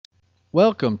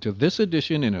Welcome to this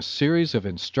edition in a series of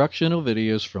instructional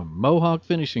videos from Mohawk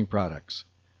Finishing Products.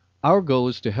 Our goal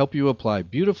is to help you apply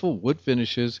beautiful wood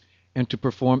finishes and to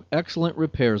perform excellent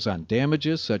repairs on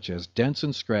damages such as dents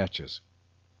and scratches.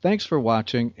 Thanks for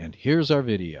watching, and here's our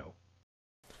video.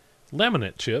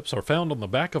 Laminate chips are found on the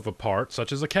back of a part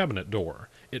such as a cabinet door.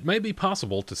 It may be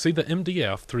possible to see the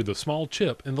MDF through the small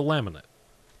chip in the laminate.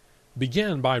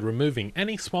 Begin by removing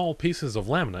any small pieces of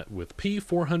laminate with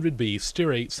P400b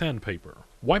stearate sandpaper.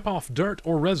 Wipe off dirt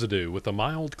or residue with a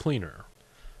mild cleaner.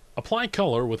 Apply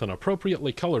color with an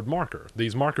appropriately colored marker.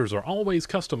 These markers are always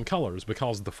custom colors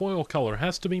because the foil color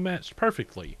has to be matched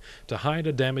perfectly to hide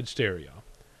a damaged area.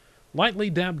 Lightly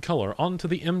dab color onto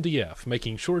the MDF,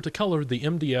 making sure to color the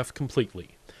MDF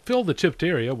completely. Fill the chipped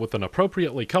area with an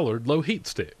appropriately colored low heat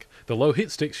stick. The low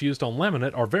heat sticks used on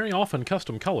laminate are very often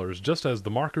custom colors, just as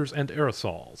the markers and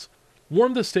aerosols.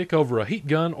 Warm the stick over a heat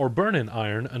gun or burn-in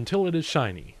iron until it is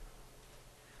shiny.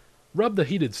 Rub the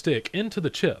heated stick into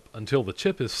the chip until the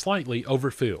chip is slightly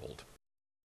overfilled.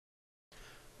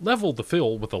 Level the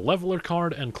fill with a leveler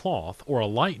card and cloth or a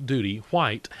light-duty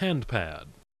white hand pad.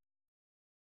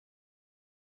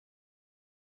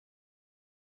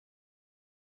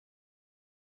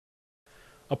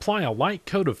 Apply a light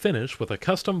coat of finish with a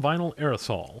custom vinyl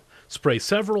aerosol. Spray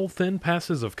several thin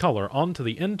passes of color onto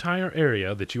the entire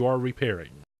area that you are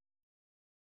repairing.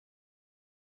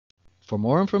 For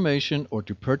more information or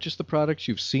to purchase the products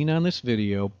you've seen on this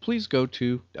video, please go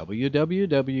to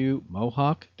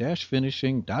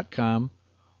www.mohawk-finishing.com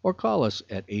or call us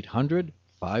at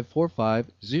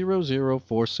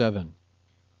 800-545-0047.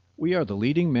 We are the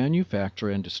leading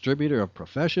manufacturer and distributor of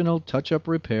professional touch-up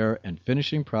repair and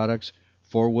finishing products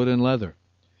for wood and leather.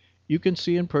 You can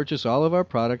see and purchase all of our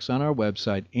products on our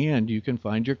website, and you can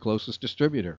find your closest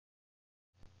distributor.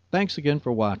 Thanks again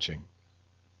for watching.